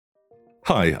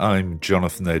Hi, I'm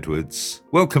Jonathan Edwards.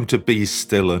 Welcome to Be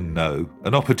Still and Know,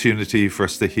 an opportunity for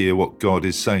us to hear what God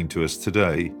is saying to us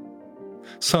today.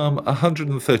 Psalm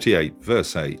 138,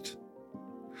 verse 8.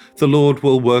 The Lord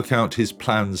will work out his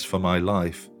plans for my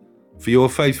life. For your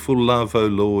faithful love, O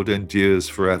Lord, endures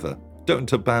forever.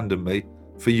 Don't abandon me,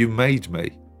 for you made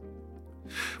me.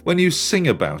 When you sing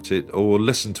about it or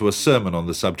listen to a sermon on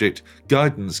the subject,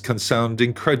 guidance can sound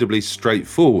incredibly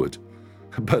straightforward.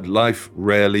 But life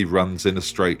rarely runs in a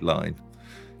straight line.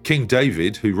 King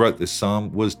David, who wrote this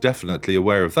psalm, was definitely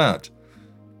aware of that.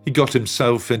 He got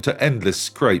himself into endless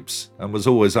scrapes and was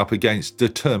always up against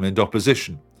determined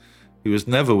opposition. He was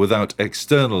never without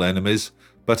external enemies,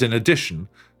 but in addition,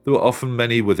 there were often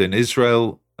many within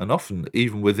Israel, and often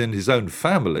even within his own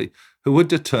family, who were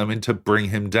determined to bring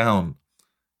him down.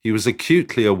 He was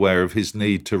acutely aware of his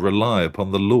need to rely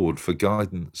upon the Lord for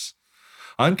guidance.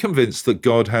 I'm convinced that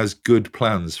God has good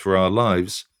plans for our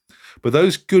lives, but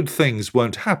those good things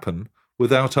won't happen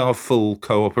without our full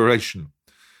cooperation.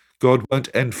 God won't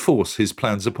enforce his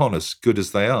plans upon us, good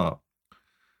as they are.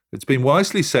 It's been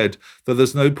wisely said that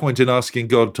there's no point in asking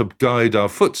God to guide our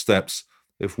footsteps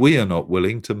if we are not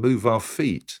willing to move our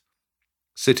feet.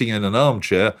 Sitting in an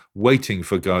armchair, waiting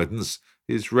for guidance,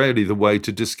 is rarely the way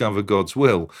to discover God's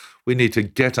will. We need to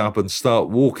get up and start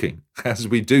walking. As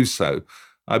we do so,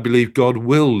 I believe God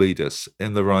will lead us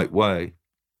in the right way.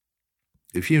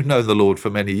 If you've known the Lord for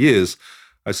many years,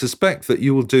 I suspect that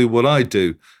you will do what I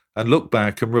do and look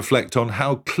back and reflect on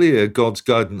how clear God's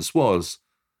guidance was.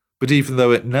 But even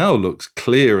though it now looks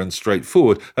clear and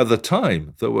straightforward, at the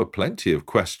time there were plenty of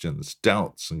questions,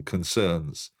 doubts and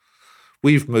concerns.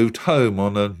 We've moved home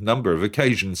on a number of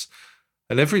occasions,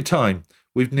 and every time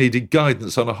we've needed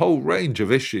guidance on a whole range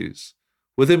of issues.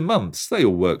 Within months they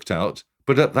all worked out,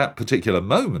 but at that particular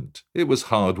moment, it was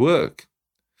hard work.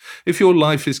 If your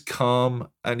life is calm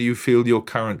and you feel you're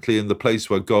currently in the place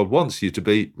where God wants you to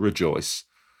be, rejoice.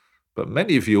 But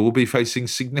many of you will be facing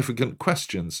significant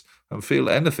questions and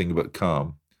feel anything but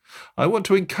calm. I want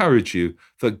to encourage you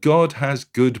that God has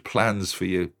good plans for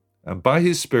you, and by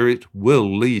his Spirit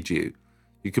will lead you.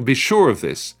 You can be sure of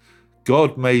this.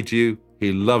 God made you,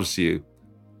 he loves you,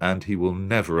 and he will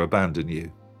never abandon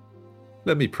you.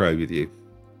 Let me pray with you.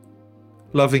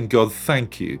 Loving God,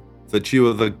 thank you that you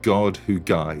are the God who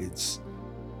guides.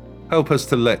 Help us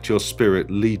to let your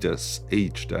Spirit lead us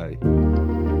each day.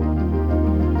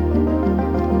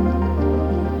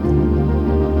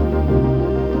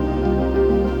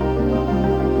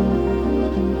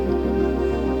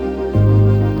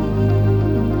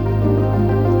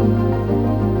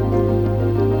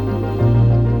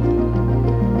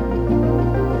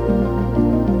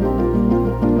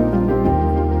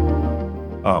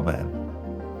 Amen.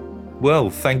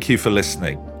 Well, thank you for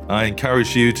listening. I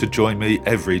encourage you to join me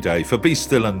every day for Be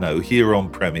Still and Know here on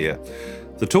Premier.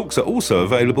 The talks are also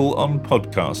available on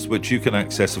podcasts, which you can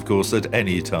access, of course, at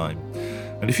any time.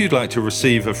 And if you'd like to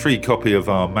receive a free copy of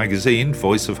our magazine,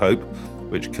 Voice of Hope,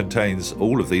 which contains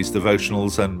all of these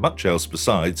devotionals and much else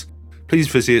besides, please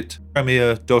visit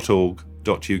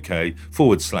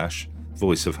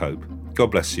premier.org.uk/Voice of Hope.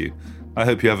 God bless you. I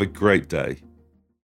hope you have a great day.